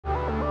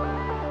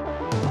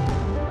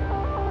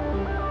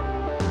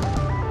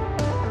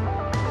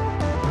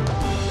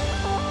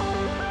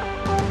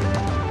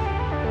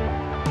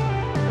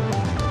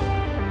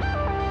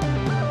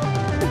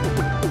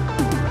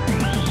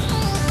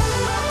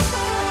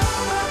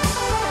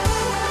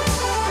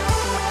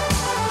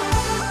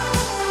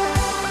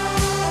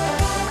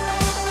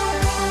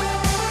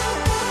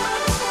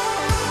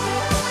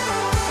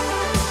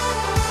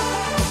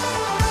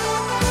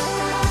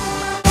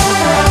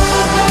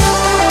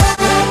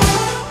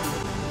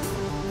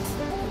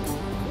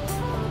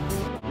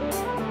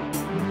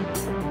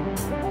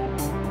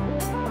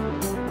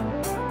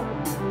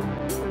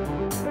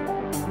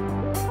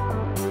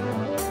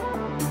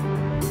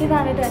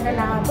ഇതാണ് എൻ്റെ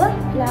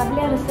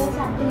ലാബിലെ research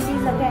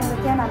activities ഒക്കെ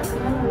എന്തൊക്കെയാണ്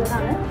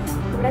നടക്കുന്നതെന്നുള്ളതാണ്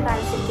ഇവിടെ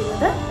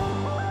കാണിച്ചിരിക്കുന്നത്.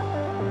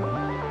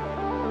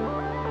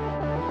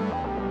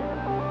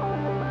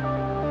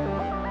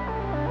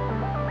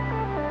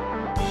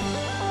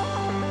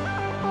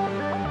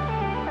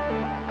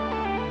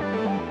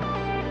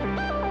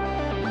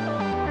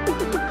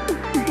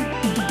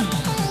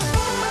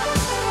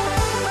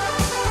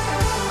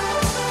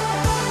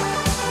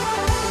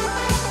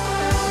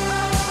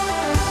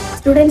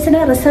 സ്റ്റുഡൻസിന്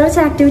റിസർച്ച്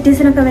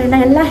ആക്ടിവിറ്റീസിനൊക്കെ വേണ്ട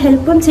എല്ലാ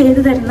ഹെൽപ്പും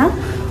ചെയ്തു തരുന്ന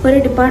ഒരു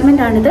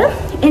ഡിപ്പാർട്ട്മെൻറ്റാണിത്.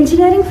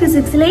 എഞ്ചിനീയറിംഗ്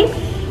ഫിസിക്സിലെയും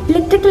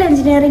ഇലക്ട്രിക്കൽ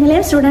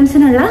എഞ്ചിനീയറിംഗിലെയും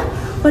സ്റ്റുഡൻസിനുള്ള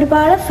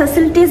ഒരുപാട്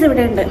ഫെസിലിറ്റീസ്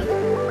ഇവിടെ ഉണ്ട്.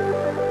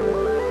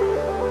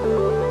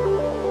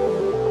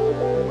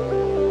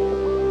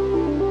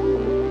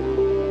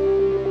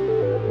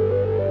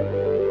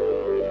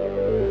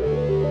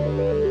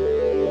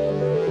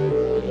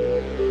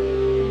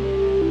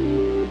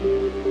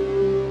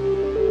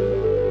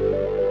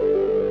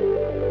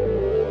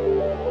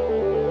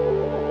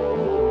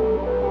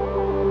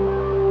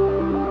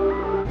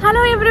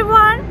 Hello every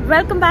one,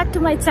 welcome back to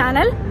my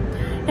channel.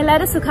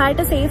 എല്ലാവരും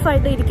സുഖമായിട്ട് സേഫ്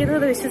ആയിട്ട്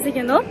ഇരിക്കുന്നത്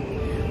വിശ്വസിക്കുന്നു.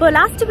 അപ്പോൾ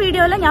ലാസ്റ്റ്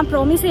വീഡിയോയിൽ ഞാൻ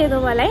പ്രോമിസ്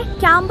ചെയ്തതുപോലെ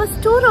ക്യാമ്പസ്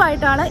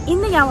ടൂറുമായിട്ടാണ്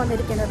ഇന്ന് ഞാൻ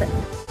വന്നിരിക്കുന്നത്.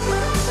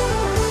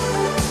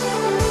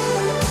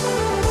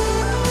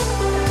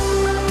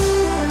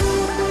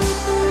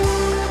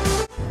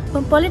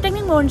 അപ്പം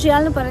പോളിടെക്നിക്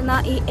മോൺട്രിയാൽ എന്ന് പറയുന്ന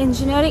ഈ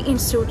എഞ്ചിനീയറിംഗ്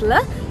ഇൻസ്റ്റിറ്റ്യൂട്ടിൽ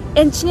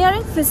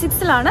എഞ്ചിനീയറിംഗ്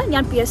ഫിസിക്സിലാണ്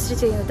ഞാൻ PhD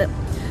ചെയ്യുന്നത്.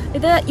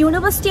 ഇത്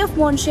യൂണിവേഴ്സിറ്റി ഓഫ്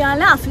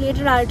മോൺട്രിയാലിന്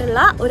അഫിലിയേറ്റഡ് ആയിട്ടുള്ള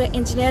ഒരു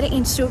എഞ്ചിനീയറിംഗ്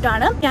ഇൻസ്റ്റിറ്റ്യൂട്ട്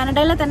ആണ്.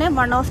 കാനഡയിലെ തന്നെ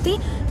one of the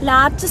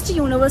largest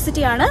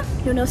യൂണിവേഴ്സിറ്റിയാണ്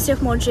university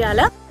of Montreal.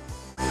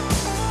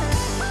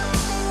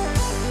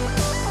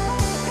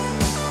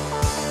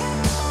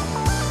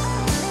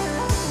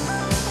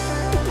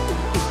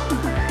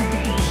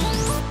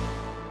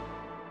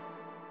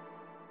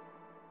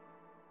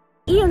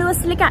 ഈ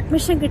യൂണിവേഴ്സിറ്റിയിലേക്ക്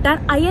അഡ്മിഷൻ കിട്ടാൻ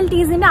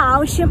IELTSന്റെ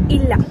ആവശ്യം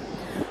ഇല്ല.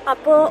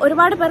 അപ്പോൾ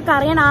ഒരുപാട് പേർക്ക്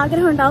അറിയാൻ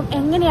ആഗ്രഹം ഉണ്ടാവും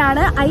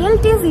എങ്ങനെയാണ്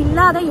IELTS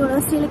ഇല്ലാതെ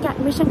യൂണിവേഴ്സിറ്റിയിലേക്ക്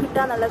അഡ്മിഷൻ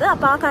കിട്ടുക എന്നുള്ളത്.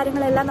 അപ്പോൾ ആ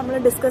കാര്യങ്ങളെല്ലാം നമ്മൾ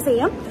ഡിസ്കസ്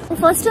ചെയ്യാം.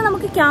 ഫസ്റ്റ്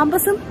നമുക്ക്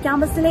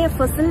ക്യാമ്പസിലെ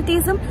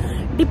ഫെസിലിറ്റീസും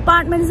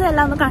ഡിപ്പാർട്ട്മെന്റ്സും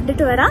എല്ലാം ഒന്ന്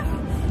കണ്ടിട്ട് വരാം.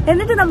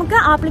 എന്നിട്ട് നമുക്ക്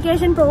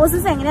ആപ്ലിക്കേഷൻ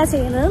പ്രോസസ്സ് എങ്ങനെയാണ്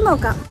ചെയ്യുന്നത്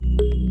നോക്കാം.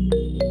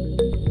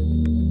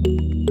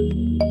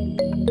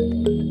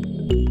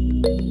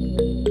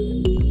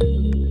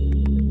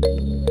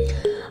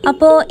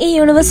 അപ്പോൾ ഈ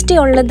യൂണിവേഴ്സിറ്റി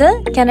ഉള്ളത്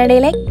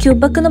കാനഡയിലെ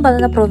ക്യൂബക്ക് എന്ന്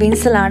പറയുന്ന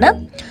പ്രൊവിൻസിലാണ്.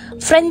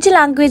 ഫ്രഞ്ച്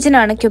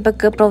ലാംഗ്വേജിനാണ്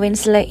ക്യൂബക്ക്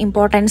പ്രൊവിൻസിൽ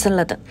ഇമ്പോർട്ടൻസ്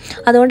ഉള്ളത്.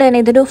 അതുകൊണ്ട് തന്നെ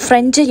ഇതൊരു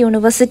ഫ്രഞ്ച്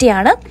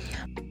യൂണിവേഴ്സിറ്റിയാണ്.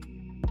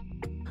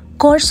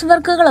 കോഴ്സ്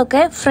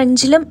വർക്കുകളൊക്കെ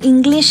ഫ്രഞ്ചിലും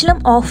ഇംഗ്ലീഷിലും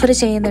ഓഫർ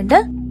ചെയ്യുന്നുണ്ട്.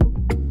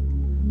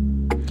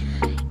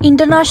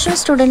 ഇന്റർനാഷണൽ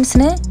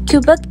സ്റ്റുഡൻസിന്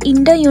Quebec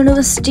Inter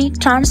university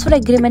transfer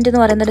agreement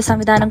എന്ന് പറയുന്നൊരു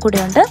സംവിധാനം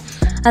കൂടിയുണ്ട്.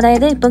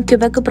 അതായത് ഇപ്പം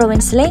ക്യൂബക്ക്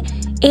പ്രൊവിൻസിലെ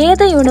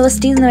ഏത്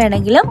യൂണിവേഴ്സിറ്റിയിൽ നിന്ന്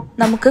വേണമെങ്കിലും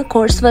നമുക്ക്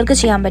കോഴ്സ് വർക്ക്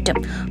ചെയ്യാൻ പറ്റും.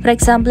 ഫോർ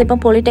എക്സാമ്പിൾ ഇപ്പം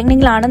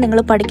പോളിടെക്നിക്കിലാണ് നിങ്ങൾ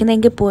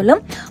പഠിക്കുന്നതെങ്കിൽ പോലും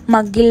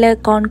മഗിൽ,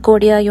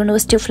 കോൺകോഡിയ,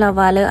 യൂണിവേഴ്സിറ്റി ഓഫ്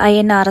ലവാൽ,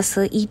 INRS,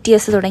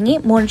 ETS തുടങ്ങി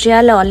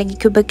മോൺട്രിയാലോ അല്ലെങ്കിൽ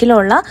ക്യൂബക്കിലോ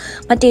ഉള്ള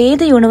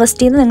മറ്റേത്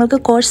യൂണിവേഴ്സിറ്റിയിൽ നിന്ന് നിങ്ങൾക്ക്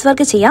കോഴ്സ്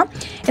വർക്ക് ചെയ്യാം.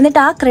 എന്നിട്ട്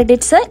ആ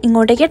ക്രെഡിറ്റ്സ്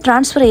ഇങ്ങോട്ടേക്ക്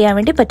ട്രാൻസ്ഫർ ചെയ്യാൻ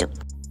വേണ്ടി പറ്റും.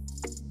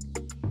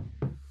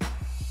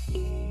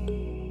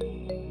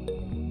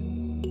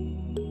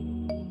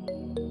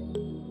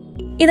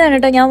 ഇതാണ്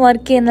കേട്ടോ ഞാൻ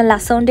വർക്ക് ചെയ്യുന്ന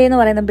ലസോണ്ടെ എന്ന്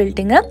പറയുന്ന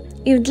ബിൽഡിംഗ്.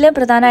 ഇതിൽ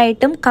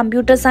പ്രധാനമായിട്ടും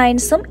കമ്പ്യൂട്ടർ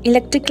സയൻസും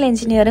ഇലക്ട്രിക്കൽ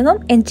എഞ്ചിനീയറിംഗും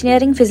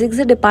എഞ്ചിനീയറിംഗ്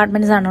ഫിസിക്സ്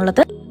ഡിപ്പാർട്ട്മെന്റ്സ്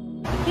ആണുള്ളത്.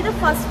 ഇത്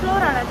ഫസ്റ്റ് ഫ്ലോർ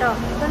ആണ് കേട്ടോ.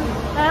 ഇപ്പം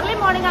ഏർലി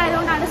മോർണിംഗ്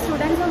ആയതുകൊണ്ടാണ്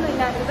സ്റ്റുഡൻസ് ഒന്നും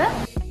ഇല്ലാത്തത്.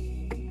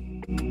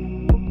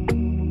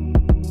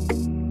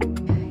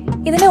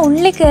 ഇതിന്റെ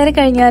ഉള്ളിൽ കയറി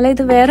കഴിഞ്ഞാൽ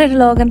ഇത് വേറൊരു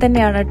ലോകം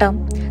തന്നെയാണ് കേട്ടോ.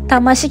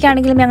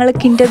 തമാശയ്ക്കാണെങ്കിലും ഞങ്ങൾ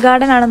കിൻഡർ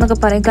ഗാർഡൻ ആണെന്നൊക്കെ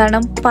പറയും.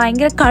 കാരണം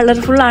ഭയങ്കര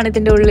കളർഫുൾ ആണ്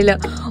ഇതിൻ്റെ ഉള്ളിൽ.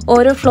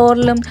 ഓരോ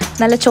ഫ്ലോറിലും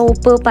നല്ല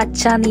ചുവപ്പ്,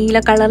 പച്ച, നീല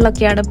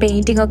കളറിലൊക്കെയാണ്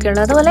പെയിൻറ്റിംഗ് ഒക്കെ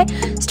ഉള്ളത്. അതുപോലെ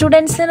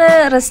സ്റ്റുഡൻസിന്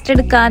റെസ്റ്റ്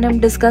എടുക്കാനും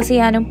ഡിസ്കസ്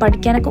ചെയ്യാനും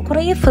പഠിക്കാനൊക്കെ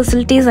കുറേ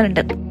ഫെസിലിറ്റീസ്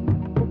ഉണ്ട്.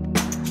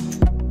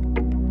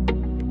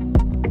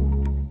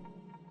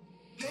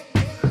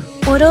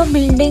 ഓരോ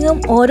ബിൽഡിങ്ങും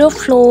ഓരോ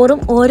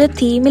ഫ്ലോറും ഓരോ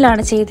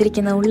തീമിലാണ്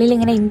ചെയ്തിരിക്കുന്നത്. ഉള്ളിൽ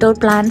ഇങ്ങനെ ഇൻഡോർ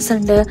പ്ലാന്റ്സ്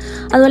ഉണ്ട്.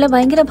 അതുപോലെ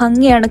ഭയങ്കര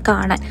ഭംഗിയാണ്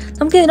കാണാൻ.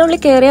 നമുക്ക്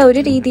ഇതിനുള്ളിൽ കയറിയാൽ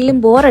ഒരു രീതിയിലും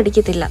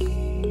ബോറടിക്കത്തില്ല.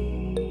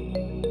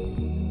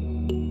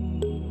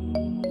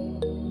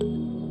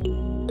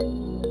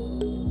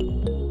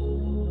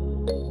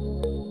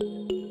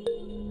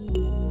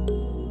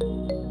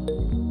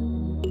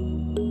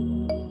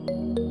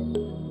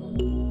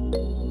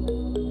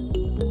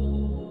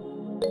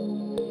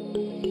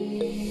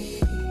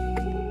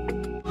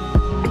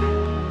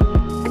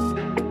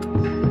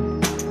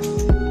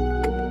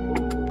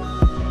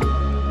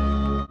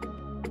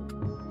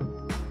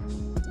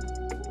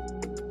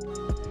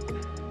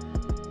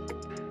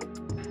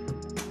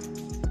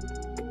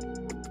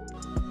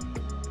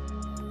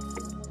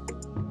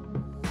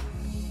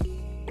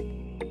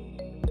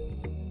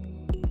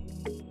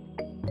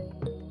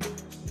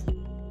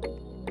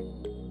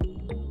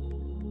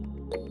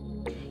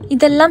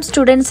 ഇതെല്ലാം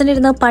സ്റ്റുഡൻസിന്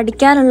ഇരുന്ന്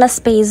പഠിക്കാനുള്ള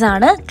സ്പേസ്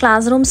ആണ്.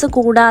 ക്ലാസ് റൂംസ്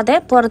കൂടാതെ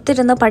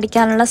പുറത്തിരുന്ന്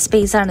പഠിക്കാനുള്ള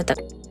സ്പേസ് ആണിത്.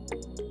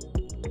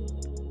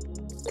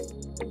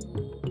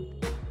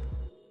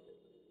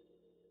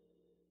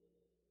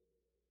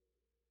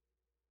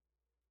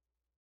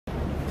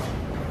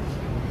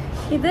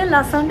 ഇത്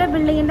ലസോന്റെ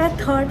ബിൽഡിങ്ങിന്റെ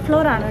 3rd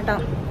ഫ്ലോർ ആണ് കേട്ടോ.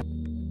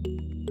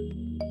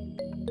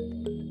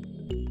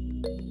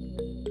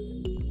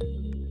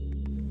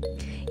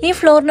 ഈ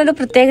ഫ്ലോറിനൊരു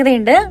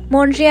പ്രത്യേകതയുണ്ട്.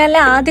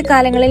 മോൺട്രിയാലിലെ ആദ്യ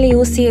കാലങ്ങളിൽ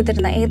യൂസ്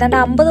ചെയ്തിരുന്ന ഏതാണ്ട്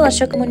 50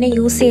 വർഷങ്ങൾക്ക് മുന്നേ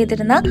യൂസ്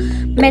ചെയ്തിരുന്ന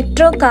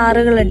മെട്രോ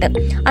കാറുകളുണ്ട്.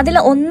 അതിൽ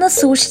ഒന്ന്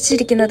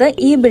സൂക്ഷിച്ചിരിക്കുന്നത്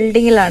ഈ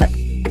ബിൽഡിങ്ങിലാണ്.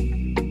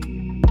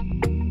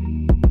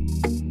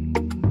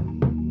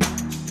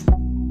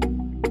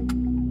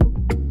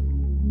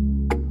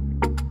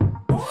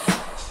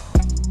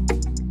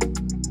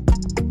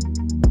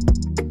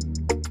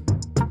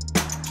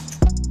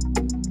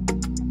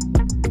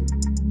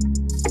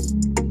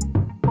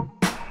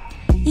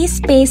 ഈ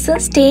സ്പേസ്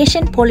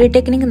സ്റ്റേഷൻ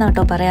പോളിടെക്നിക്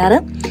എന്നാട്ടോ പറയാറ്.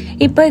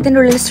 ഇപ്പോൾ ഇതിൻ്റെ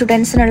ഉള്ളിൽ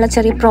സ്റ്റുഡൻസിനുള്ള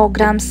ചെറിയ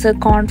പ്രോഗ്രാംസ്,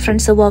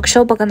 കോൺഫറൻസ്,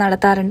 വർക്ക്ഷോപ്പ് ഒക്കെ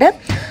നടത്താറുണ്ട്.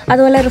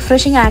 അതുപോലെ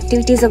റിഫ്രഷിംഗ്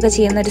ആക്ടിവിറ്റീസ് ഒക്കെ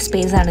ചെയ്യുന്ന ഒരു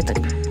സ്പേസ് ആണിത്.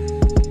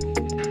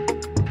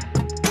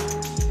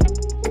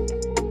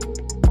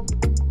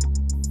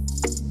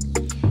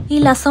 ഈ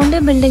ലസോന്റെ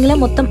ബിൽഡിങ്ങിൽ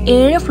മൊത്തം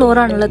 7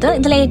 ഫ്ലോറാണുള്ളത്.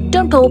 ഇതിൽ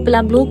ഏറ്റവും ടോപ്പിൽ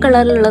ആ ബ്ലൂ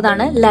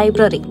കളറിലുള്ളതാണ്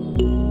ലൈബ്രറി.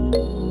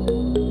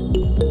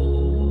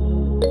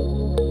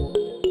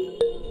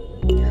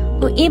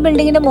 ഈ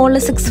ബിൽഡിങ്ങിന്റെ മുകളിൽ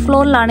 6th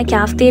ഫ്ലോറിലാണ്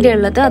കാഫ്റ്റീരിയ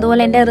ഉള്ളത്.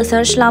 അതുപോലെ എൻ്റെ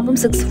റിസർച്ച് ലാബും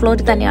 6th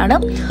ഫ്ലോറിൽ തന്നെയാണ്.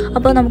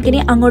 അപ്പോൾ നമുക്കിനി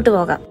അങ്ങോട്ട്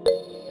പോകാം.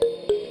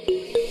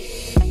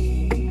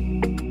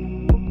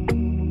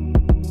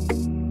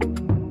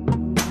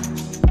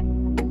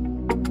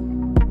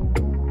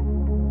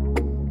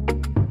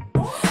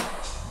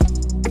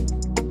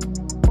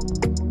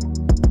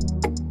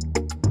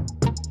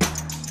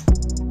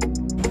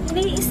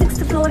 ഇനി ഈ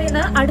 6th ഫ്ലോറിൽ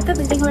നിന്ന് അടുത്ത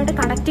ബിൽഡിങ്ങുമായിട്ട്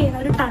കണക്ട് ചെയ്യുന്ന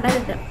ഒരു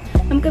ടണലുണ്ട്.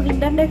 നമുക്ക്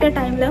വിന്ററിൻ്റെ ഒക്കെ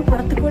ടൈമിൽ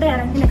പുറത്തു കൂടെ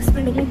ഇറങ്ങി നെക്സ്റ്റ്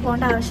ബിൽഡിങ്ങിൽ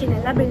പോകേണ്ട ആവശ്യമില്ല.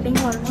 എല്ലാ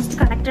ബിൽഡിങ്ങും ഓൾമോസ്റ്റ്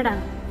കണക്റ്റഡ്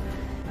ആണ്.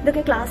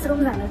 ഇതൊക്കെ ക്ലാസ്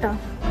റൂംസ് ആണ് കേട്ടോ.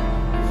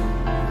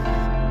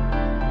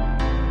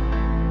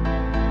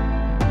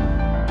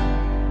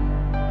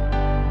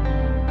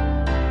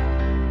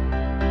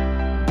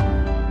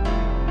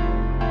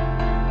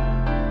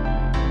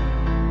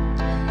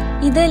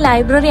 ഇത്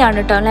ലൈബ്രറി ആണ്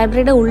കേട്ടോ.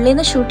 ലൈബ്രറിയുടെ ഉള്ളിൽ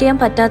നിന്ന് ഷൂട്ട് ചെയ്യാൻ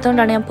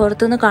പറ്റാത്തതുകൊണ്ടാണ് ഞാൻ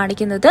പുറത്തുനിന്ന്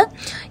കാണിക്കുന്നത്.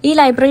 ഈ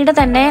ലൈബ്രറിയുടെ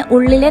തന്നെ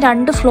ഉള്ളിലെ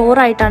 2 ഫ്ലോർ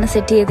ആയിട്ടാണ്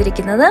സെറ്റ്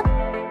ചെയ്തിരിക്കുന്നത്.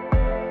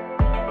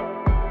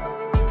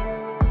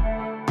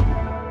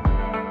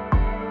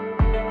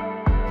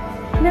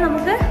 ഇനി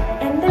നമുക്ക്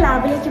എൻ്റെ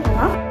ലാബിലേക്ക്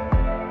പോവാം.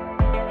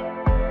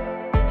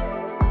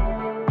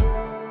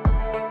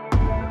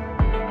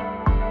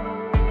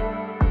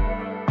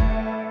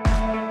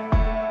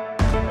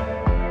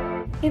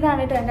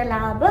 ഇതാണ് കേട്ടോ എൻ്റെ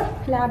ലാബ്.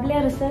 ലാബിലെ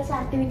റിസർച്ച്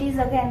ആക്ടിവിറ്റീസ്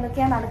ഒക്കെ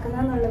എന്തൊക്കെയാണ്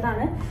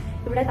നടക്കുന്നതെന്നുള്ളതാണ്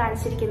ഇവിടെ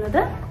കാണിച്ചിരിക്കുന്നത്.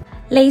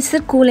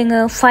 Laser cooling,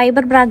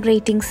 fibre Bragg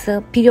ratings,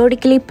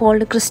 periodically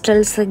പോൾഡ്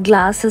crystals,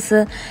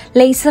 glasses,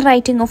 laser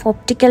writing of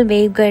optical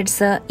wave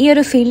guides, ഈ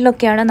ഒരു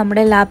ഫീൽഡിലൊക്കെയാണ്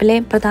നമ്മുടെ ലാബിലെ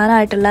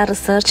പ്രധാനമായിട്ടുള്ള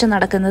റിസർച്ച്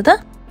നടക്കുന്നത്.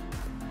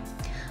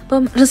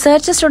 അപ്പം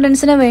റിസർച്ച്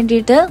സ്റ്റുഡൻസിന്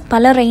വേണ്ടിയിട്ട്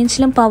പല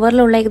റേഞ്ചിലും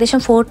പവറിലുള്ള ഏകദേശം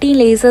 14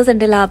 ലേസേഴ്സ്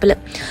ഉണ്ട് ലാബിൽ.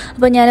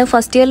 അപ്പോൾ ഞാൻ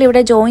ഫസ്റ്റ് ഇയറിൽ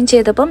ഇവിടെ ജോയിൻ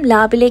ചെയ്തപ്പം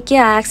ലാബിലേക്ക്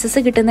ആക്സസ്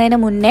കിട്ടുന്നതിന്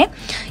മുന്നേ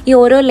ഈ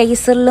ഓരോ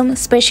ലേസറിലും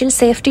സ്പെഷ്യൽ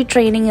സേഫ്റ്റി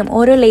ട്രെയിനിങ്ങും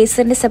ഓരോ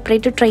ലേസറിൻ്റെ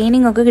സെപ്പറേറ്റ്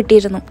ട്രെയിനിങ് ഒക്കെ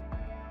കിട്ടിയിരുന്നു.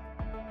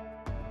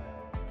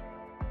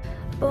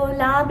 അപ്പോൾ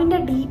ലാബിൻ്റെ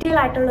ഡീറ്റെയിൽ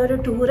ആയിട്ടുള്ള ഒരു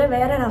ടൂറ്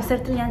വേറൊരു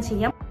അവസരത്തിൽ ഞാൻ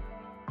ചെയ്യാം.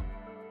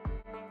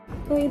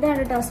 അപ്പോൾ ഇതാണ്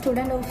കേട്ടോ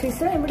സ്റ്റുഡൻറ്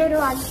ഓഫീസ്. ഇവിടെ ഒരു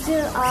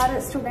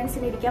 5-6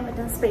 സ്റ്റുഡൻസിന് ഇരിക്കാൻ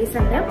പറ്റുന്ന സ്പേസ്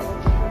ഉണ്ട്.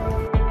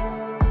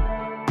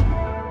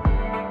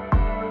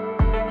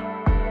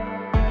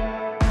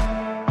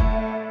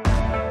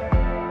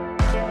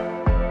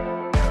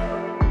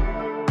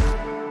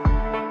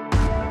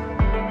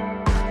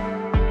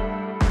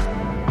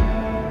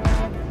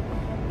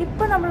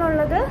 ഇപ്പോൾ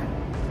നമ്മളുള്ളത്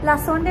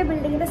ലസോന്റെ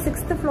ബിൽഡിങ്ങിന്റെ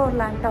 6th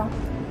ഫ്ലോറിലാണ് കേട്ടോ.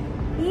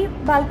 ഈ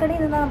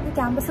ബാൽക്കണിയിൽ നിന്ന് നമുക്ക്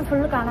ക്യാമ്പസ്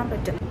ഫുള്ള് കാണാൻ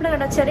പറ്റും. ഇവിടെ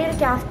കേട്ടോ ചെറിയൊരു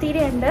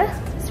കാഫ്റ്റീരിയ ഉണ്ട്.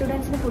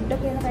 സ്റ്റുഡൻസിന്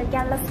ഫുഡൊക്കെ ഇരുന്ന്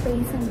കഴിക്കാനുള്ള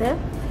സ്പേസ് ഉണ്ട്.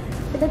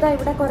 പിന്നെ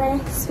ഇവിടെ കുറേ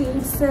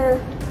സ്വീറ്റ്സ്,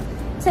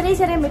 ചെറിയ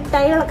ചെറിയ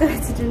മിഠായികളൊക്കെ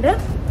വെച്ചിട്ടുണ്ട്.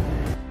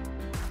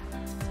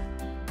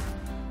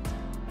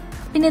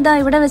 പിന്നെ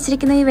ഇവിടെ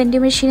വെച്ചിരിക്കുന്ന ഈ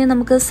വെൻഡിങ് മെഷീനിൽ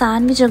നമുക്ക്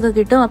സാൻഡ്വിച്ച് ഒക്കെ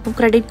കിട്ടും. അപ്പം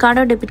ക്രെഡിറ്റ്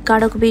കാർഡോ ഡെബിറ്റ്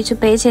കാർഡോ ഒക്കെ ഉപയോഗിച്ച്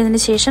പേ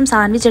ചെയ്തതിന് ശേഷം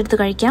സാൻഡ്വിച്ച് എടുത്ത്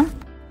കഴിക്കാം.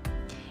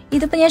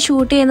 ഇതിപ്പോൾ ഞാൻ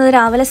ഷൂട്ട് ചെയ്യുന്നത്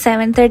രാവിലെ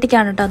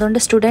 7:30-ക്കാണ് കേട്ടോ. അതുകൊണ്ട്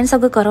സ്റ്റുഡൻസ്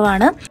ഒക്കെ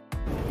കുറവാണ്.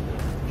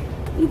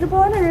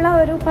 ഇതുപോലുള്ള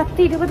ഒരു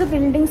 10-20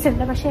 ബിൽഡിങ്സ്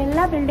ഉണ്ട്. പക്ഷെ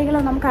എല്ലാ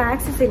ബിൽഡിങ്ങിലും നമുക്ക്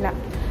ആക്സസ് ഇല്ല.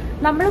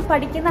 നമ്മൾ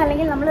പഠിക്കുന്ന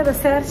അല്ലെങ്കിൽ നമ്മൾ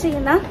റിസർച്ച്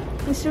ചെയ്യുന്ന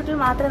ഇൻസ്റ്റിറ്റ്യൂട്ടിൽ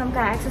മാത്രമേ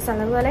നമുക്ക് ആക്സസ്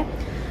ഉള്ളൂ. അതുപോലെ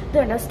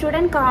ഇതുണ്ട്,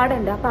 സ്റ്റുഡൻറ് കാർഡ്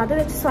ഉണ്ട്. അപ്പോൾ അത്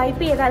വെച്ച്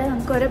സ്വൈപ്പ് ചെയ്താലേ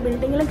നമുക്ക് ഓരോ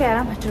ബിൽഡിങ്ങിലും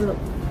കയറാൻ പറ്റുള്ളൂ.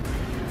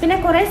 പിന്നെ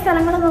കുറേ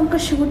സ്ഥലങ്ങൾ നമുക്ക്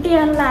ഷൂട്ട്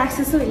ചെയ്യാനുള്ള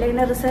ആക്സസും ഇല്ല.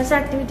 പിന്നെ റിസർച്ച്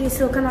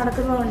ആക്ടിവിറ്റീസും ഒക്കെ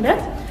നടക്കുന്നതുകൊണ്ട്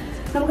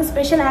നമുക്ക്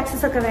സ്പെഷ്യൽ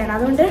ആക്സസ് ഒക്കെ വേണം.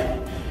 അതുകൊണ്ട്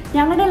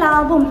ഞങ്ങളുടെ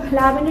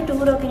ലാബിൻ്റെ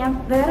ടൂറും ഒക്കെ ഞാൻ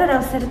വേറൊരു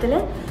അവസരത്തിൽ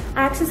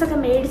ആക്സസ് ഒക്കെ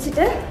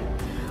മേടിച്ചിട്ട്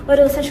ഒരു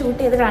ദിവസം ഷൂട്ട്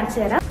ചെയ്ത് കാണിച്ചു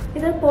തരാം.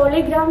 ഇത്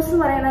പോളിഗ്രാംസ് എന്ന്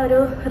പറയുന്ന ഒരു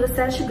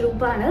റിസർച്ച്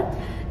ഗ്രൂപ്പാണ്.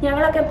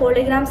 ഞങ്ങളൊക്കെ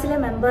പോളിഗ്രാംസിലെ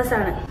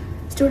മെമ്പേഴ്സാണ്.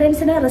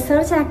 സ്റ്റുഡൻസിന്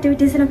റിസർച്ച്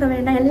ആക്ടിവിറ്റീസിനൊക്കെ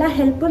വേണ്ട എല്ലാ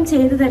ഹെൽപ്പും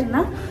ചെയ്തു തരുന്ന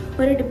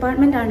ഒരു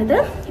ഡിപ്പാർട്ട്മെൻറ്റാണിത്.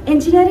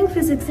 എഞ്ചിനീയറിംഗ്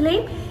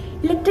ഫിസിക്സിലെയും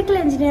ഇലക്ട്രിക്കൽ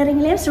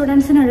എഞ്ചിനീയറിംഗിലെയും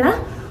സ്റ്റുഡൻസിനുള്ള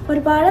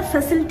ഒരുപാട്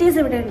ഫെസിലിറ്റീസ്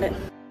ഇവിടെ ഉണ്ട്.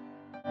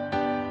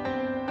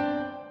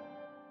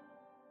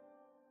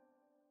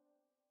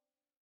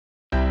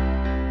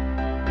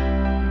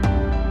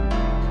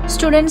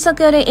 സ്റ്റുഡൻസ്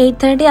ഒക്കെ ഒരു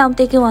 8:30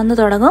 ആകുമ്പോഴത്തേക്ക് വന്നു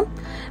തുടങ്ങും.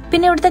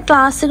 പിന്നെ ഇവിടുത്തെ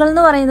ക്ലാസ്സുകൾ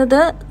എന്ന് പറയുന്നത്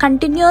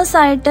കണ്ടിന്യൂസ്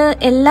ആയിട്ട്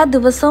എല്ലാ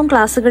ദിവസവും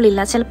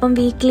ക്ലാസ്സുകളില്ല. ചിലപ്പം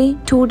വീക്ക്ലി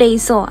 2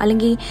 ഡേയ്സോ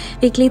അല്ലെങ്കിൽ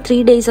വീക്ക്ലി 3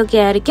 ഡേയ്സോ ഒക്കെ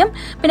ആയിരിക്കും.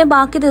 പിന്നെ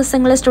ബാക്കി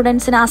ദിവസങ്ങളിൽ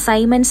സ്റ്റുഡൻസിന്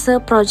അസൈൻമെന്റ്സ്,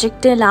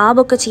 പ്രൊജക്റ്റ്,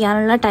 ലാബൊക്കെ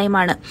ചെയ്യാനുള്ള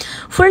ടൈമാണ്.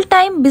 ഫുൾ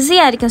ടൈം ബിസി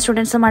ആയിരിക്കും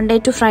സ്റ്റുഡൻസ് മൺഡേ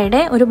ടു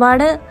ഫ്രൈഡേ.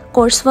 ഒരുപാട്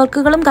കോഴ്സ്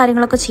വർക്കുകളും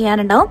കാര്യങ്ങളൊക്കെ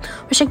ചെയ്യാനുണ്ടാവും.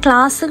 പക്ഷെ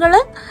ക്ലാസ്സുകൾ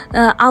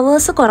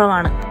അവേഴ്സ്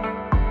കുറവാണ്.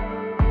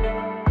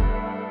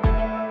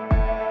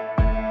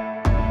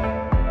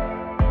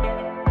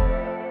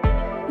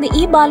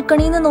 ഈ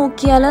ബാൽക്കണിയിൽ നിന്ന്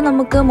നോക്കിയാൽ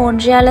നമുക്ക്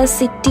മോൺട്രിയാൽ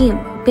സിറ്റിയും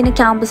പിന്നെ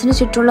ക്യാമ്പസിന്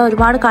ചുറ്റുമുള്ള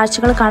ഒരുപാട്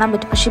കാഴ്ചകൾ കാണാൻ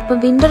പറ്റും. പക്ഷെ ഇപ്പം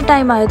വിന്റർ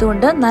ടൈം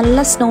ആയതുകൊണ്ട്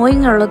നല്ല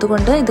സ്നോയിങ് ഉള്ളത്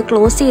കൊണ്ട് ഇത്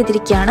ക്ലോസ്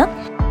ചെയ്തിരിക്കുകയാണ്.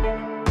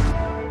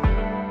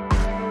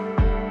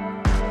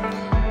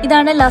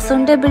 ഇതാണ്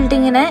ലസോണ്ടെ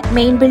ബിൽഡിങ്ങിനെ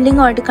മെയിൻ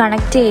ബിൽഡിങ്ങുമായിട്ട്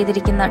കണക്ട്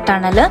ചെയ്തിരിക്കുന്ന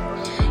ടണല്.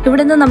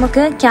 ഇവിടെ നിന്ന്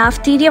നമുക്ക്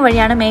കാഫ്റ്റീരിയ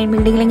വഴിയാണ് മെയിൻ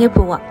ബിൽഡിങ്ങിലേക്ക്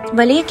പോവാം.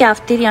 വലിയ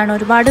കാഫ്റ്റീരിയ ആണ്.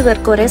 ഒരുപാട്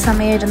പേർക്ക് ഒരേ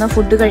സമയം ഇരുന്ന്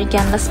ഫുഡ്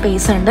കഴിക്കാനുള്ള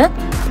സ്പേസ് ഉണ്ട്.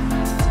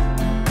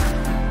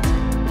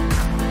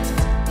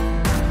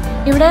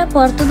 ഇവിടെ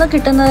പുറത്തുനിന്ന്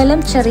കിട്ടുന്നതിലും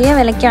ചെറിയ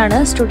വിലയ്ക്കാണ്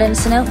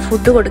സ്റ്റുഡൻസിന്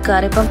ഫുഡ്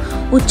കൊടുക്കാറ്. ഇപ്പം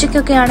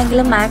ഉച്ചയ്ക്കൊക്കെ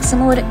ആണെങ്കിലും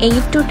മാക്സിമം ഒരു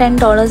 $8 to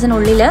 $10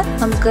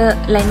 നമുക്ക്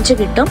ലഞ്ച്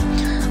കിട്ടും.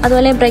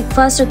 അതുപോലെ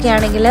ബ്രേക്ക്ഫാസ്റ്റ് ഒക്കെ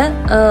ആണെങ്കിൽ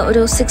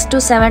ഒരു $6 to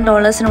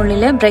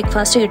 $7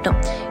 ബ്രേക്ക്ഫാസ്റ്റ് കിട്ടും.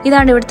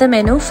 ഇതാണ് ഇവിടുത്തെ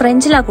മെനു.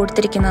 ഫ്രഞ്ചിലാണ്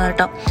കൊടുത്തിരിക്കുന്നത്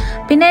കേട്ടോ.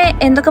 പിന്നെ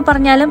എന്തൊക്കെ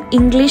പറഞ്ഞാലും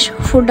ഇംഗ്ലീഷ്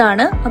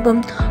ഫുഡാണ്. അപ്പം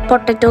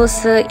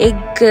പൊട്ടറ്റോസ്,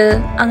 എഗ്ഗ്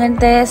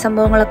അങ്ങനത്തെ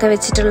സംഭവങ്ങളൊക്കെ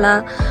വെച്ചിട്ടുള്ള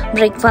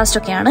ബ്രേക്ക്ഫാസ്റ്റ്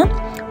ഒക്കെയാണ്.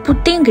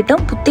 പുത്തീൻ കിട്ടും.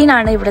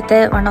 പുത്തീനാണ്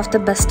ഇവിടുത്തെ one of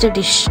the best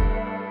dish.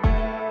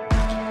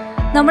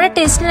 നമ്മുടെ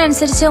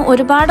ടേസ്റ്റിനനുസരിച്ച്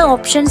ഒരുപാട്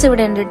ഓപ്ഷൻസ്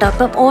ഇവിടെ ഉണ്ട് കേട്ടോ.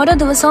 അപ്പം ഓരോ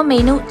ദിവസവും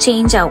മെനു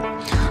ചേഞ്ച് ആവും.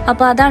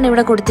 അപ്പോൾ അതാണ്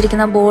ഇവിടെ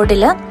കൊടുത്തിരിക്കുന്ന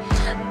ബോർഡിൽ.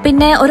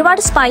 പിന്നെ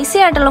ഒരുപാട് സ്പൈസി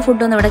ആയിട്ടുള്ള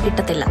ഫുഡൊന്നും ഇവിടെ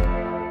കിട്ടത്തില്ല.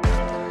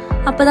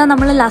 അപ്പോൾ ഇതാ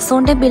നമ്മൾ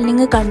ലസോണ്ടെ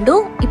ബിൽഡിംഗ് കണ്ടു.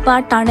 ഇപ്പോൾ ആ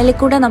ടണലിൽ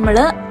കൂടെ നമ്മൾ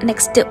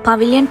നെക്സ്റ്റ്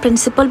പവിലിയൻ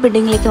പ്രിൻസിപ്പൽ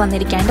ബിൽഡിങ്ങിലേക്ക്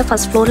വന്നിരിക്കുകയാണ്.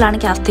 ഫസ്റ്റ് ഫ്ലോറിലാണ്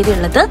കാഫ്റ്റീരിയ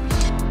ഉള്ളത്.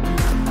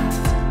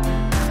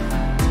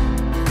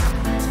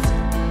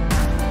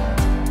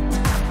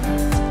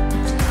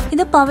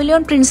 ഇത്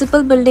പവിലിയൻ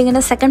പ്രിൻസിപ്പൽ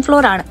ബിൽഡിങ്ങിന്റെ 2nd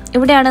ഫ്ലോർ ആണ്.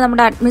 ഇവിടെയാണ്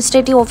നമ്മുടെ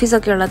അഡ്മിനിസ്ട്രേറ്റീവ്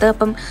ഓഫീസൊക്കെ ഉള്ളത്.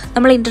 അപ്പം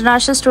നമ്മൾ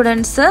ഇന്റർനാഷണൽ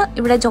സ്റ്റുഡൻസ്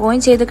ഇവിടെ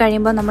ജോയിൻ ചെയ്ത്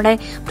കഴിയുമ്പോൾ നമ്മുടെ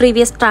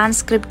പ്രീവിയസ്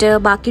ട്രാൻസ്ക്രിപ്റ്റ്,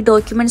 ബാക്കി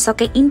ഡോക്യുമെന്റ്സ്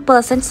ഒക്കെ ഇൻ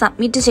പേഴ്സൺ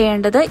സബ്മിറ്റ്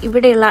ചെയ്യേണ്ടത്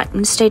ഇവിടെയുള്ള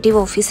അഡ്മിനിസ്ട്രേറ്റീവ്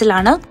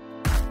ഓഫീസിലാണ്.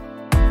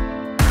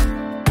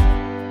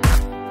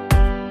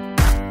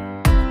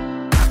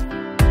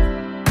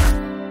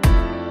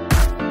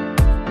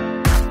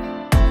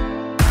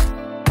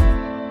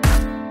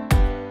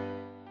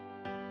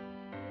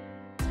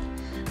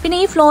 പിന്നെ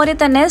ഈ ഫ്ലോറിൽ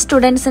തന്നെ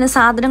സ്റ്റുഡൻസിന്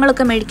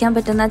സാധനങ്ങളൊക്കെ മേടിക്കാൻ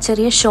പറ്റുന്ന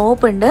ചെറിയ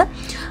ഷോപ്പ് ഉണ്ട്.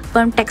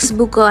 ഇപ്പം ടെക്സ്റ്റ്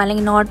ബുക്കോ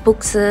അല്ലെങ്കിൽ നോട്ട്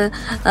ബുക്സ്,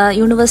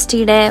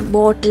 യൂണിവേഴ്സിറ്റിയുടെ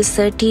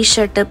ബോട്ടിൽസ്,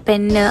 ടീഷർട്ട്,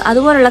 പെന്ന്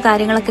അതുപോലുള്ള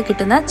കാര്യങ്ങളൊക്കെ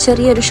കിട്ടുന്ന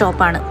ചെറിയൊരു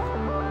ഷോപ്പാണ്.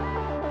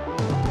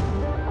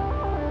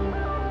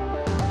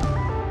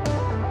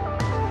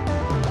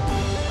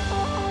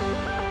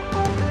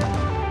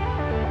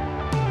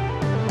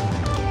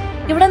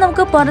 ഇവിടെ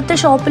നമുക്ക് പുറത്തെ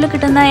ഷോപ്പിൽ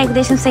കിട്ടുന്ന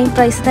ഏകദേശം സെയിം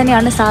പ്രൈസ്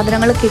തന്നെയാണ്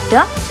സാധനങ്ങൾ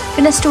കിട്ടുക.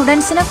 പിന്നെ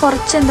സ്റ്റുഡൻസിന്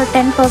കുറച്ച്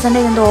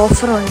 10%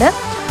 ഓഫറുണ്ട്.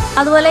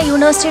 അതുപോലെ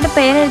യൂണിവേഴ്സിറ്റിയുടെ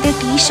പേരെഴുതിയ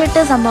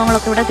ടീഷർട്ട്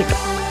സംഭവങ്ങളൊക്കെ ഇവിടെ കിട്ടും.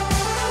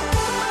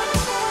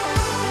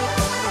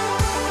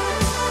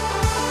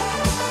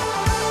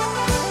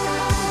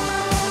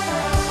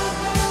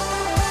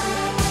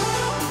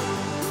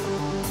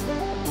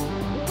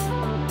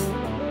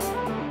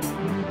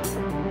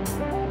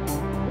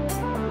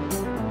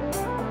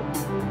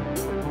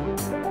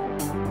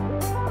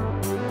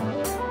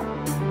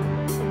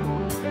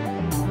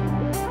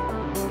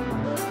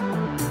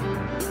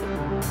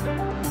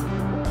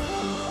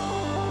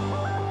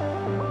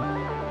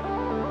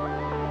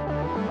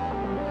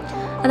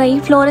 അതാ ഈ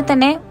ഫ്ലോറിൽ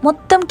തന്നെ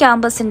മൊത്തം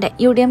ക്യാമ്പസിൻ്റെ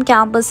യുഡിഎം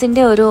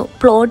ക്യാമ്പസിൻ്റെ ഒരു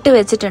പ്ലോട്ട്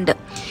വെച്ചിട്ടുണ്ട്.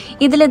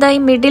 ഇതിലിതായി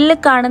മിഡിലിൽ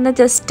കാണുന്ന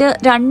ജസ്റ്റ്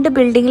 2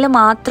 ബിൽഡിങ്ങിൽ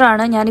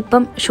മാത്രമാണ്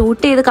ഞാനിപ്പം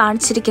ഷൂട്ട് ചെയ്ത്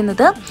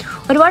കാണിച്ചിരിക്കുന്നത്.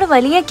 ഒരുപാട്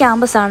വലിയ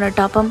ക്യാമ്പസാണ്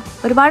കേട്ടോ. അപ്പം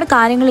ഒരുപാട്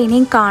കാര്യങ്ങൾ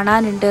ഇനിയും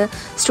കാണാനുണ്ട്.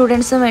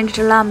 സ്റ്റുഡൻസിന്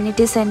വേണ്ടിയിട്ടുള്ള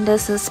amenity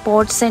centres,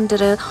 sports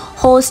centre,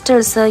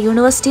 hostels,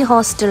 university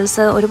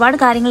hostels, ഒരുപാട്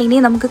കാര്യങ്ങൾ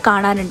ഇനിയും നമുക്ക്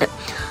കാണാനുണ്ട്.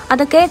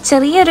 അതൊക്കെ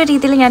ചെറിയൊരു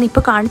രീതിയിൽ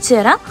ഞാനിപ്പോൾ കാണിച്ചു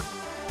തരാം.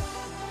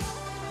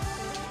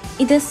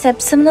 ഇത്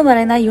സെപ്സം എന്ന്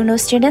പറയുന്ന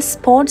യൂണിവേഴ്സിറ്റിയുടെ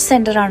സ്പോർട്സ്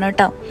സെൻറ്റർ ആണ്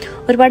കേട്ടോ.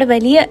 ഒരുപാട്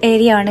വലിയ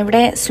ഏരിയ ആണ്.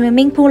 ഇവിടെ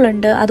സ്വിമ്മിംഗ് പൂൾ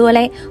ഉണ്ട്.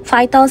 അതുപോലെ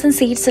 5000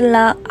 സീറ്റ്സ് ഉള്ള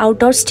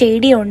ഔട്ട്ഡോർ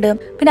സ്റ്റേഡിയം ഉണ്ട്.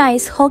 പിന്നെ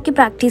ഐസ് ഹോക്കി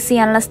പ്രാക്ടീസ്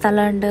ചെയ്യാനുള്ള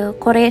സ്ഥലമുണ്ട്.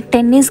 കുറേ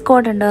ടെന്നീസ്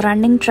കോർട്ട് ഉണ്ട്,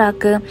 റണ്ണിങ്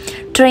ട്രാക്ക്,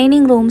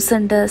 ട്രെയിനിങ് റൂംസ്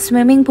ഉണ്ട്,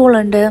 സ്വിമ്മിംഗ് പൂൾ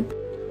ഉണ്ട്.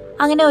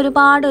 അങ്ങനെ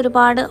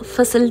ഒരുപാട്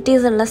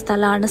ഫെസിലിറ്റീസ് ഉള്ള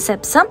സ്ഥലമാണ്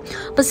സെപ്സം.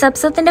 അപ്പോൾ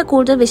സെപ്സത്തിൻ്റെ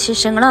കൂടുതൽ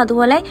വിശേഷങ്ങളും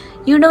അതുപോലെ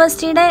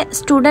യൂണിവേഴ്സിറ്റിയുടെ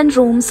സ്റ്റുഡൻറ്റ്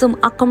റൂംസും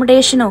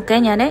അക്കോമഡേഷനും ഒക്കെ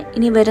ഞാൻ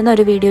ഇനി വരുന്ന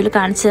ഒരു വീഡിയോയിൽ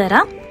കാണിച്ചു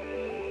തരാം.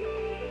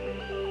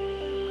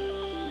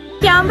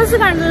 ക്യാമ്പസ്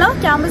കണ്ടല്ലോ.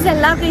 ക്യാമ്പസ്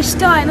എല്ലാവർക്കും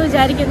ഇഷ്ടമായെന്ന്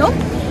വിചാരിക്കുന്നു.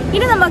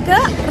 ഇനി നമുക്ക്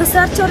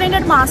റിസർച്ച്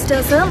ഓറിയന്റഡ്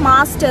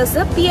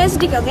മാസ്റ്റേഴ്സ്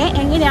PhDക്കൊക്കെ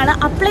എങ്ങനെയാണ്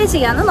അപ്ലൈ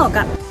ചെയ്യാമെന്ന്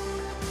നോക്കാം.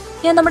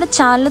 ഞാൻ നമ്മുടെ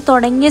ചാനൽ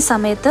തുടങ്ങിയ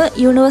സമയത്ത്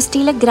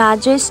യൂണിവേഴ്സിറ്റിയിലെ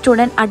ഗ്രാജുവേറ്റ്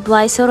സ്റ്റുഡൻറ്റ്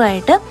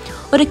അഡ്വൈസറുമായിട്ട്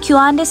ഒരു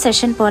Q&A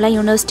സെഷൻ പോലെ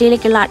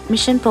യൂണിവേഴ്സിറ്റിയിലേക്കുള്ള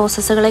അഡ്മിഷൻ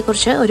പ്രോസസ്സുകളെ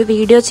കുറിച്ച് ഒരു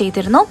വീഡിയോ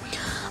ചെയ്തിരുന്നു.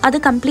 അത്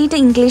കംപ്ലീറ്റ്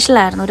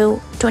ഇംഗ്ലീഷിലായിരുന്നു. ഒരു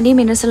 20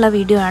 മിനിറ്റ്സ് ഉള്ള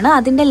വീഡിയോ ആണ്.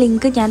 അതിൻ്റെ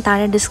ലിങ്ക് ഞാൻ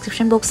താഴെ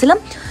ഡിസ്ക്രിപ്ഷൻ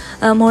ബോക്സിലും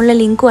മുകളിലെ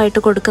ലിങ്കുമായിട്ട്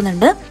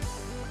കൊടുക്കുന്നുണ്ട്.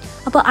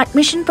 അപ്പോൾ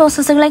അഡ്മിഷൻ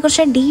പ്രോസസ്സുകളെ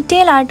കുറിച്ച്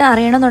ഡീറ്റെയിൽ ആയിട്ട്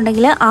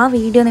അറിയണമെന്നുണ്ടെങ്കിൽ ആ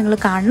വീഡിയോ നിങ്ങൾ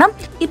കാണണം.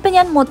 ഇപ്പം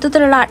ഞാൻ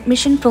മൊത്തത്തിലുള്ള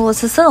അഡ്മിഷൻ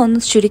പ്രോസസ്സ്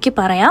ഒന്ന് ചുരുക്കി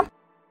പറയാം.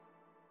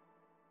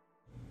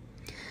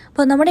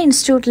 അപ്പോൾ നമ്മുടെ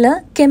ഇൻസ്റ്റിറ്റ്യൂട്ടിൽ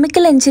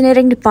കെമിക്കൽ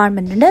എഞ്ചിനീയറിംഗ്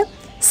ഡിപ്പാർട്ട്മെൻ്റ് ഉണ്ട്,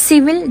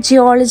 civil,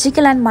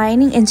 geological and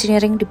mining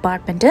engineering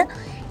department,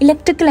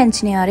 electrical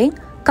engineering,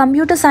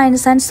 computer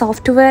science and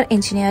software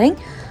engineering,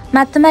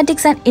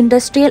 mathematics and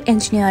industrial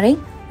engineering,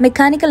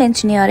 mechanical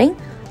engineering,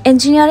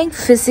 engineering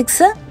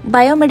physics,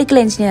 biomedical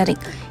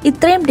engineering,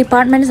 ഇത്രയും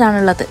ഡിപ്പാർട്ട്മെൻറ്റ്സ്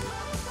ആണുള്ളത്.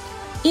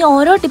 ഈ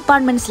ഓരോ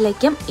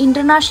ഡിപ്പാർട്ട്മെൻറ്റ്സിലേക്കും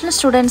ഇൻ്റർനാഷണൽ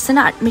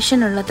സ്റ്റുഡൻസിന് അഡ്മിഷൻ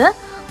ഉള്ളത്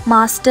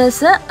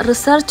masters,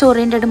 research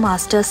oriented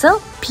masters,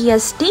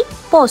 PhD,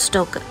 post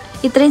dock,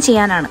 ഇത്രയും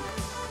ചെയ്യാനാണ്.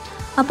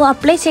 അപ്പോൾ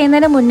apply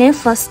ചെയ്യുന്നതിന് മുന്നേ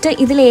ഫസ്റ്റ്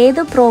ഇതിൽ ഏത്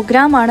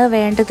പ്രോഗ്രാമാണ്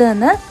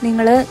വേണ്ടതെന്ന്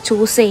നിങ്ങൾ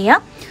ചൂസ്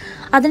ചെയ്യുക.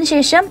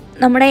 അതിനുശേഷം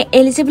നമ്മുടെ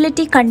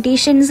എലിജിബിലിറ്റി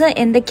കണ്ടീഷൻസ്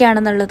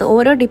എന്തൊക്കെയാണെന്നുള്ളത്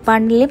ഓരോ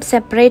ഡിപ്പാർട്ട്മെൻറ്റിലും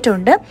സെപ്പറേറ്റ്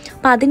ഉണ്ട്.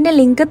 അപ്പോൾ അതിൻ്റെ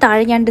ലിങ്ക്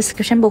താഴെ ഞാൻ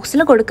ഡിസ്ക്രിപ്ഷൻ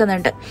ബോക്സിൽ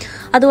കൊടുക്കുന്നുണ്ട്.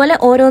 അതുപോലെ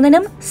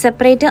ഓരോന്നിനും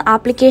സെപ്പറേറ്റ്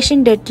ആപ്ലിക്കേഷൻ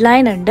ഡെഡ്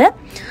ലൈൻ ഉണ്ട്.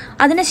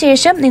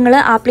 അതിനുശേഷം നിങ്ങൾ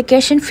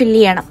ആപ്ലിക്കേഷൻ ഫില്ല്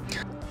ചെയ്യണം.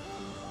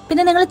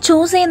 പിന്നെ നിങ്ങൾ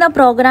ചൂസ് ചെയ്യുന്ന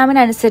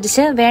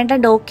പ്രോഗ്രാമിനനുസരിച്ച് വേണ്ട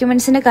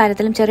ഡോക്യുമെൻസിൻ്റെ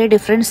കാര്യത്തിലും ചെറിയ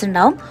ഡിഫറൻസ്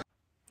ഉണ്ടാവും.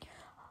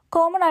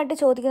 കോമൺ ആയിട്ട്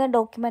ചോദിക്കുന്ന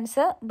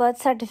ഡോക്യുമെൻറ്റ്സ്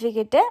ബർത്ത്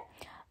സർട്ടിഫിക്കറ്റ്,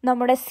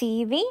 നമ്മുടെ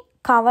CV,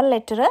 കവർ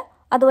ലെറ്റർ,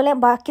 അതുപോലെ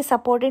ബാക്കി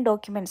സപ്പോർട്ടിംഗ്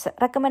ഡോക്യുമെൻറ്റ്സ്,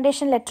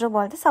 റെക്കമെൻഡേഷൻ ലെറ്റർ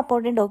പോലത്തെ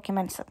സപ്പോർട്ടിംഗ്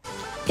ഡോക്യുമെൻറ്റ്സ്.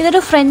 ഇതൊരു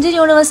ഫ്രഞ്ച്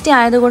യൂണിവേഴ്സിറ്റി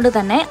ആയതുകൊണ്ട്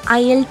തന്നെ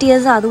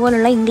IELTS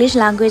അതുപോലുള്ള ഇംഗ്ലീഷ്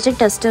ലാംഗ്വേജ്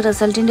ടെസ്റ്റ്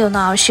റിസൾട്ടിൻ്റെ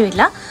ഒന്നും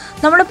ആവശ്യമില്ല.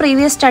 നമ്മുടെ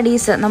പ്രീവിയസ്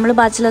സ്റ്റഡീസ്, നമ്മൾ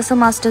ബാച്ചിലേഴ്സും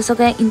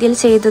മാസ്റ്റേഴ്സൊക്കെ ഇന്ത്യയിൽ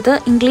ചെയ്തത്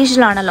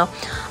ഇംഗ്ലീഷിലാണല്ലോ.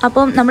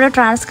 അപ്പം നമ്മുടെ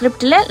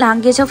ട്രാൻസ്ക്രിപ്റ്റിൽ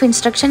ലാംഗ്വേജ് ഓഫ്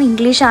ഇൻസ്ട്രക്ഷൻ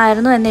ഇംഗ്ലീഷ്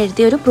ആയിരുന്നു എന്ന്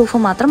എഴുതിയ ഒരു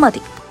പ്രൂഫ് മാത്രം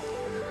മതി.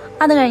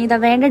 അത് കഴിഞ്ഞ്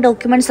വേണ്ട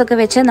ഡോക്യുമെൻറ്റ്സ് ഒക്കെ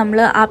വെച്ച് നമ്മൾ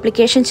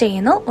ആപ്ലിക്കേഷൻ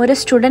ചെയ്യുന്നു. ഒരു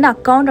സ്റ്റുഡൻറ്റ്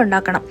അക്കൗണ്ട്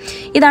ഉണ്ടാക്കണം.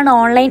 ഇതാണ്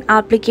ഓൺലൈൻ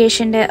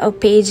ആപ്ലിക്കേഷൻ്റെ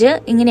പേജ്,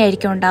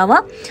 ഇങ്ങനെയായിരിക്കും ഉണ്ടാവുക.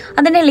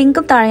 അതിൻ്റെ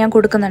ലിങ്കും താഴെ ഞാൻ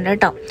കൊടുക്കുന്നുണ്ട്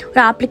കേട്ടോ.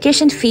 ഒരു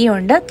ആപ്ലിക്കേഷൻ ഫീ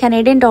ഉണ്ട്,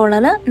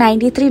 $93,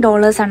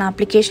 $93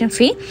 ആപ്ലിക്കേഷൻ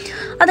ഫീ.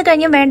 അത്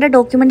കഴിഞ്ഞ് വേണ്ട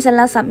ഡോക്യുമെൻറ്റ്സ്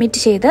എല്ലാം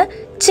സബ്മിറ്റ് ചെയ്ത്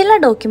ചില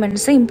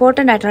ഡോക്യുമെൻറ്റ്സ്,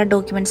 ഇമ്പോർട്ടൻ്റ് ആയിട്ടുള്ള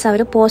ഡോക്യുമെൻറ്റ്സ്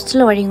അവർ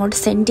പോസ്റ്റൽ വഴി ഇങ്ങോട്ട്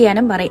സെൻഡ്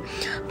ചെയ്യാനും പറയും.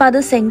 അപ്പോൾ അത്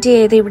സെൻഡ്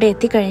ചെയ്ത് ഇവിടെ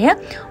എത്തിക്കഴിഞ്ഞ്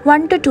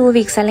 1 to 2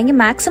 weeks അല്ലെങ്കിൽ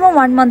മാക്സിമം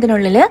 1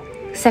 monthനുള്ളിൽ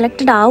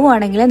സെലക്റ്റഡ്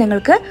ആവുകയാണെങ്കിൽ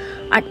നിങ്ങൾക്ക്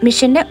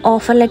അഡ്മിഷൻ്റെ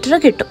ഓഫർ ലെറ്റർ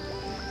കിട്ടും.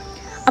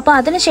 അപ്പോൾ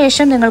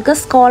അതിനുശേഷം നിങ്ങൾക്ക്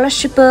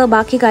സ്കോളർഷിപ്പ്,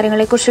 ബാക്കി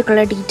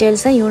കാര്യങ്ങളെക്കുറിച്ചൊക്കെയുള്ള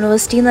ഡീറ്റെയിൽസ്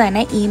യൂണിവേഴ്സിറ്റിയിൽ നിന്ന്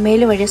തന്നെ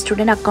ഇമെയിൽ വഴി,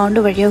 സ്റ്റുഡൻറ്റ് അക്കൗണ്ട്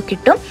വഴിയോ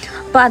കിട്ടും.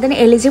 അപ്പോൾ അതിന്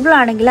എലിജിബിൾ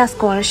ആണെങ്കിൽ ആ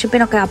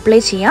സ്കോളർഷിപ്പിനൊക്കെ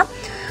അപ്ലൈ ചെയ്യാം.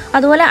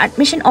 അതുപോലെ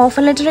അഡ്മിഷൻ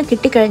ഓഫർ ലെറ്റർ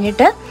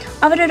കിട്ടിക്കഴിഞ്ഞിട്ട്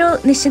അവരൊരു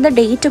നിശ്ചിത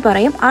ഡേറ്റ്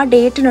പറയും. ആ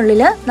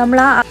ഡേറ്റിനുള്ളിൽ നമ്മൾ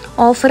ആ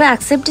ഓഫർ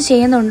അക്സെപ്റ്റ്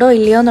ചെയ്യുന്നുണ്ടോ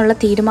ഇല്ലയോ എന്നുള്ള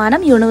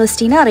തീരുമാനം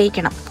യൂണിവേഴ്സിറ്റിനെ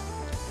അറിയിക്കണം.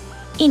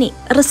 ഇനി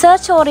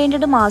റിസർച്ച്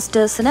ഓറിയൻറ്റഡ്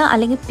മാസ്റ്റേഴ്സിന്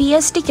അല്ലെങ്കിൽ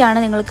PhDക്കാണ്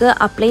നിങ്ങൾക്ക്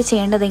അപ്ലൈ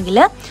ചെയ്യേണ്ടതെങ്കിൽ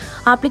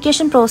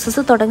ആപ്ലിക്കേഷൻ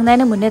പ്രോസസ്സ്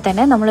തുടങ്ങുന്നതിന് മുന്നേ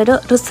തന്നെ നമ്മളൊരു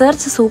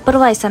റിസർച്ച്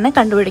സൂപ്പർവൈസറിനെ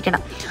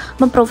കണ്ടുപിടിക്കണം.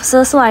 അപ്പം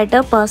പ്രൊഫസേഴ്സുമായിട്ട്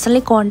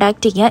പേഴ്സണലി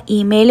കോൺടാക്റ്റ് ചെയ്യുക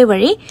ഇമെയിൽ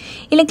വഴി,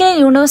 ഇല്ലെങ്കിൽ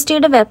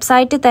യൂണിവേഴ്സിറ്റിയുടെ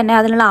വെബ്സൈറ്റിൽ തന്നെ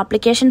അതിനുള്ള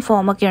ആപ്ലിക്കേഷൻ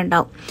ഫോമൊക്കെ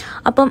ഉണ്ടാവും.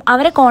 അപ്പം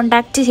അവരെ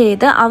കോൺടാക്റ്റ്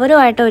ചെയ്ത്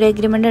അവരുമായിട്ട് ഒരു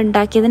എഗ്രിമെൻ്റ്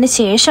ഉണ്ടാക്കിയതിന്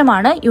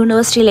ശേഷമാണ്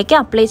യൂണിവേഴ്സിറ്റിയിലേക്ക്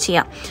അപ്ലൈ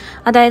ചെയ്യുക.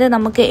 അതായത്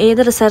നമുക്ക്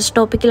ഏത് റിസർച്ച്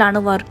ടോപ്പിക്കിലാണ്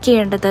വർക്ക്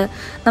ചെയ്യേണ്ടത്,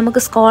 നമുക്ക്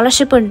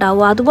സ്കോളർഷിപ്പ്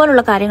ഉണ്ടാവുക,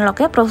 അതുപോലുള്ള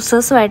കാര്യങ്ങളൊക്കെ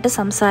പ്രൊഫസേഴ്സുമായിട്ട്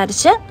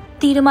സംസാരിച്ച്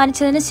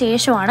തീരുമാനിച്ചതിന്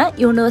ശേഷമാണ്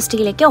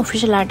യൂണിവേഴ്സിറ്റിയിലേക്ക്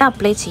ഒഫീഷ്യലായിട്ട്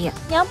അപ്ലൈ ചെയ്യുക.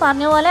 ഞാൻ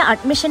പറഞ്ഞ പോലെ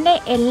അഡ്മിഷൻ്റെ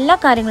എല്ലാ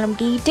കാര്യങ്ങളും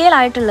ഡീറ്റെയിൽ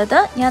ആയിട്ടുള്ളത്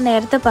ഞാൻ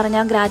നേരത്തെ പറഞ്ഞ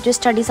ഗ്രാജുവേറ്റ്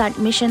സ്റ്റഡീസ്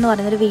അഡ്മിഷൻ എന്ന്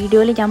പറയുന്നൊരു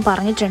വീഡിയോയിൽ ഞാൻ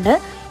പറഞ്ഞിട്ടുണ്ട്.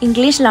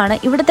 ഇംഗ്ലീഷിലാണ്.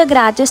 ഇവിടുത്തെ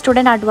ഗ്രാജുവേറ്റ്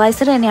സ്റ്റുഡൻറ്റ്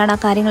അഡ്വൈസർ തന്നെയാണ് ആ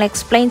കാര്യങ്ങൾ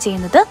എക്സ്പ്ലെയിൻ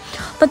ചെയ്യുന്നത്.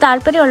 അപ്പോൾ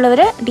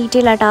താല്പര്യമുള്ളവർ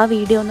ഡീറ്റെയിൽ ആയിട്ട് ആ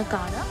വീഡിയോ ഒന്ന്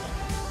കാണുക.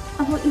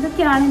 അപ്പോൾ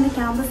ഇതൊക്കെയാണ് എൻ്റെ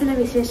ക്യാമ്പസിലെ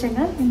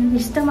വിശേഷങ്ങൾ.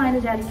 നിങ്ങൾക്ക്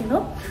ഇഷ്ടമായെന്ന് വിചാരിക്കുന്നു.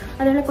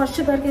 അതുപോലെ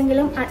കുറച്ച്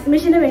പേർക്കെങ്കിലും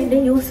അഡ്മിഷന് വേണ്ടി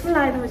യൂസ്ഫുൾ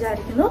ആയെന്ന്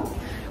വിചാരിക്കുന്നു.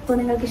 അപ്പോൾ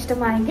നിങ്ങൾക്ക്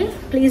ഇഷ്ടമായെങ്കിൽ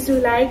please do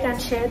like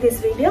and share this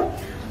video.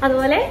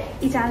 അതുപോലെ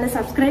ഈ ചാനൽ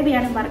സബ്സ്ക്രൈബ്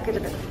ചെയ്യാനും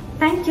മറക്കരുത്.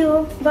 Thank you.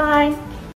 ബൈ.